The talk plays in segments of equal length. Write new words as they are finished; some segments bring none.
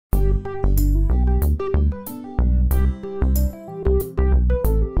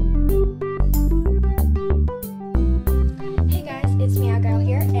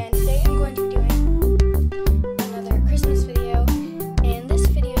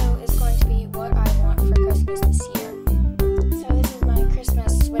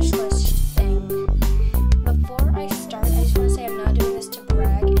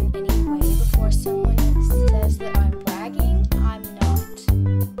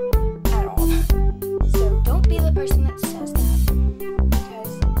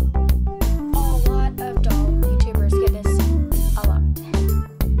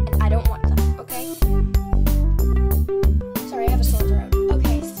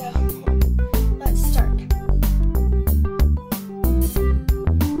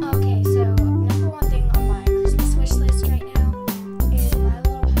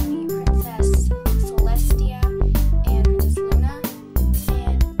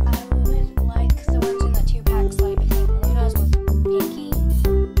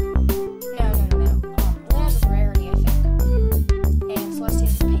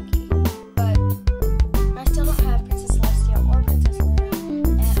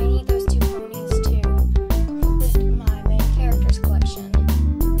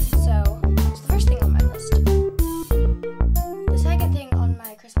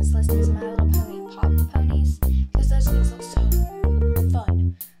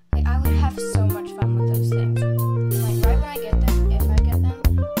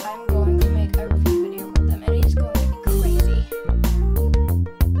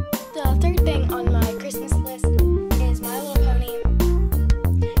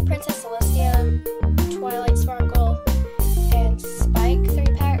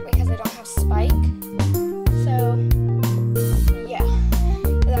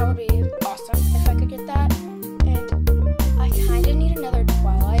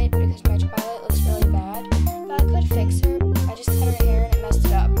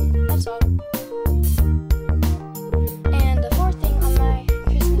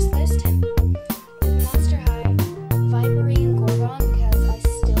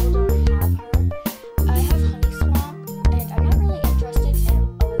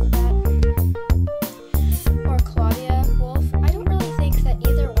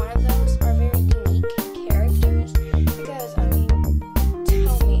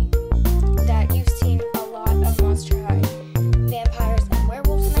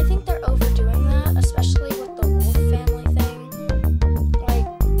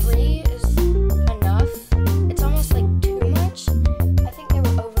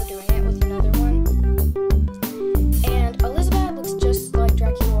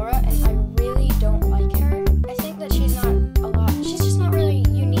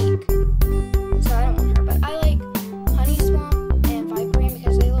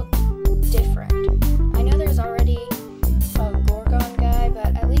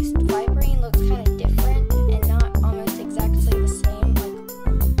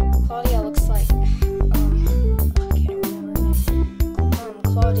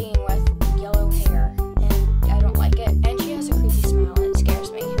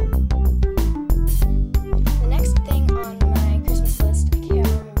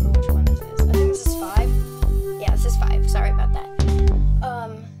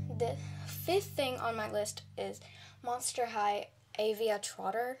fifth thing on my list is Monster High Avia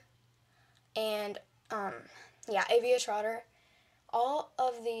Trotter. And, yeah, Avia Trotter. All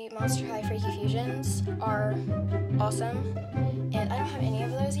of the Monster High Freaky Fusions are awesome, and I don't have any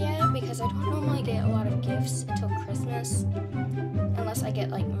of those yet because I don't normally get a lot of gifts until Christmas, unless I get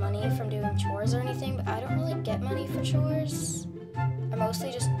like money from doing chores or anything, but I don't really get money for chores. I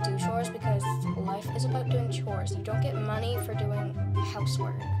mostly just do chores because life is about doing chores. You don't get money for doing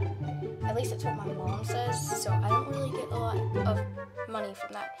housework. At least that's what my mom says, so I don't really get a lot of money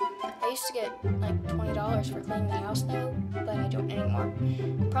from that. I used to get like $20 for cleaning the house though, but I don't anymore.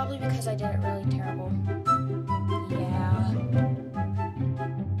 Probably because I did it really terrible. Yeah.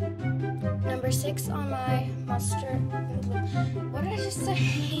 Number 6 on my what did I just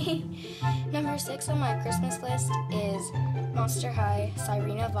say? Number 6 on my Christmas list is Monster High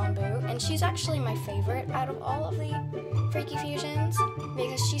Sirena Von Boo, and she's actually my favorite out of all of the Freaky Fusions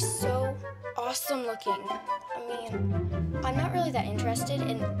because she's so awesome looking. I mean, I'm not really that interested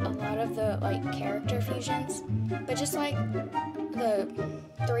in a lot of the like character fusions, but just like the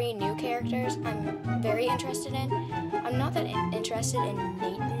 3 new characters I'm very interested in. I'm not that interested in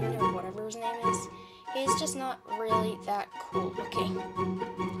Nathan or whatever his name is. He's just not really that cool looking.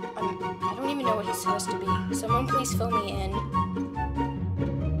 I don't even know what he's supposed to be. Someone please fill me in.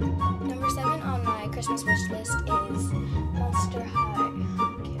 Number 7 on my Christmas wish list is Monster High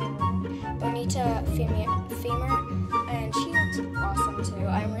Bonita Femur, and she looks awesome too.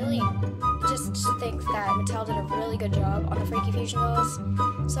 I really just think that Mattel did a really good job on the Freaky Fusion dolls,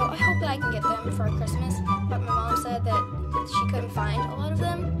 so I hope that I can get them for Christmas, but my mom said that she couldn't find a lot of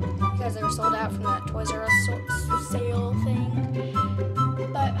them because they were sold out from that Toys R Us sale thing,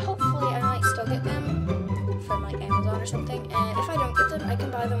 but hopefully I might still get them from like Amazon or something, and if I don't get them, I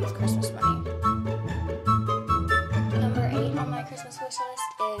can buy them with Christmas money. Number 8 on my Christmas wish list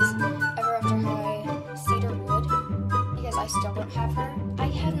is Ever After High Cedar Wood, because I still don't have her. I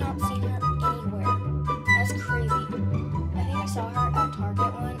have not seen her anywhere. That's crazy. I think I saw her at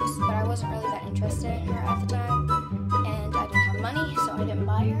Target once, but I wasn't really that interested in her at the time, and I didn't have money, so I didn't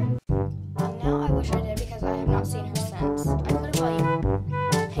buy her. And now I wish I did because I have not seen her since. I could have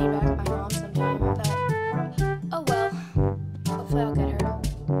like paid back my mom sometime, but oh well. Hopefully I'll get her.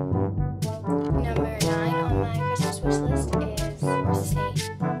 Number 9 on my Christmas wish list is, where's the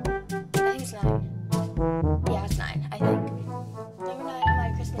state? I think it's 9. Yeah, it's 9, I think. Number 9 on my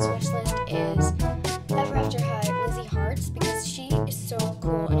Christmas wish list is Ever After High Lizzie Hearts, because she is so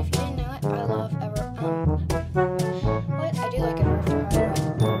cool, and if you didn't know it, I love I do like Ever After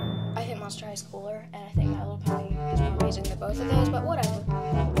High, but I think Monster High is cooler, and I think My Little Pony is more amazing than both of those, but whatever.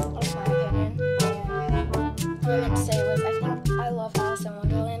 That's my opinion. And what I meant to say was, I think I love Alice in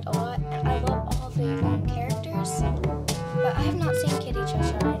Wonderland a lot, and I love all the characters, but I have not seen Kitty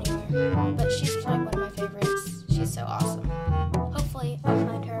Cheshire anywhere, but she's like one of my favorites. She's so awesome. Hopefully I'll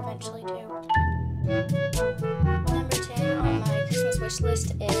find her eventually too. Number 10 on my Christmas wish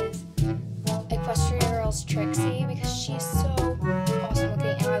list is Equestria Girls Trixie, because she's so awesome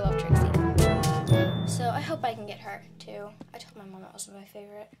looking and I love Trixie. So I hope I can get her too. I told my mom that was my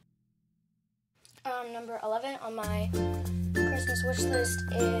favorite. Number 11 on my Christmas wish list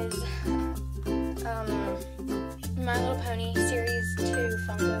is My Little Pony Series 2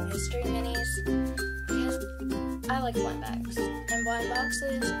 Funko Mystery Minis, because I like blind bags and blind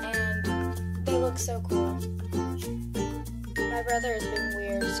boxes, and they look so cool. My brother is being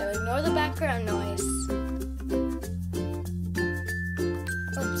weird, so ignore the background noise.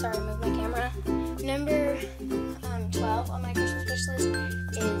 Oh, sorry, I moved my camera. Number 12 on my Christmas wish list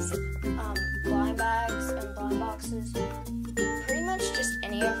is blind bags and blind boxes. Pretty much just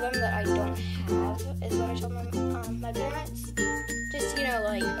any of them that I don't have is what I told my parents. Just, you know,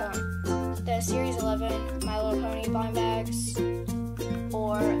 like the Series 11 My Little Pony blind bags,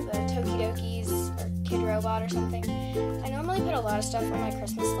 or the Tokidokis, or Kid Robot or something. I normally put a lot of stuff on my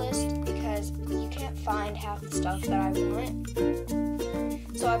Christmas list because you can't find half the stuff that I want,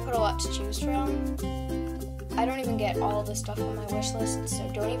 so I put a lot to choose from. I don't even get all the stuff on my wish list, so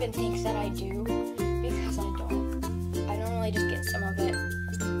don't even think that I do, because I don't. I normally just get some of it.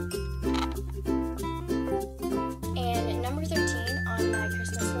 And number 13 on my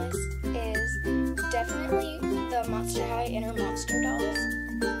Christmas list is definitely the Monster High Inner Monster dolls.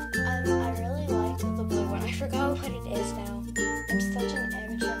 I really like the blue one. I forgot what it is now. I'm such an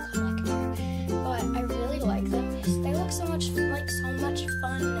amateur collector, but I really like them because they look so much fun.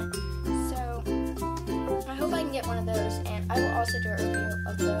 So I hope I can get one of those, and I will also do a review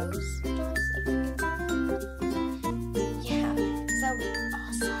of those dolls. Yeah, that would be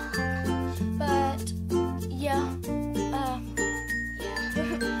awesome. But yeah, yeah.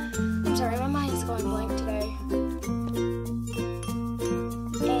 I'm sorry, my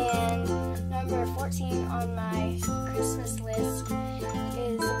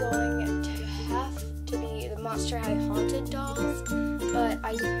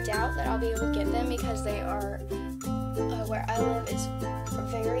I doubt that I'll be able to get them because they are, where I live, it's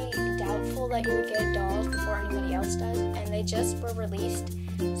very doubtful that you would get dolls before anybody else does, and they just were released,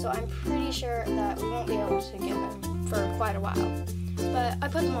 so I'm pretty sure that we won't be able to get them for quite a while. But I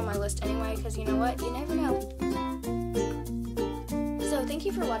put them on my list anyway, because you know what, you never know. So thank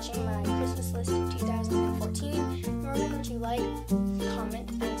you for watching my Christmas list of 2014. Remember to like, comment,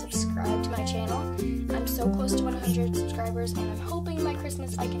 and subscribe to my channel. I'm so close to 100 subscribers, and I'm hoping by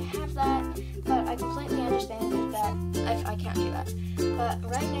Christmas I can have that, but I completely understand if I can't do that. But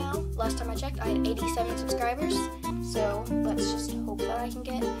right now, last time I checked, I had 87 subscribers, so let's just hope that I can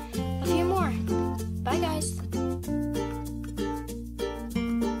get a few more. Bye guys!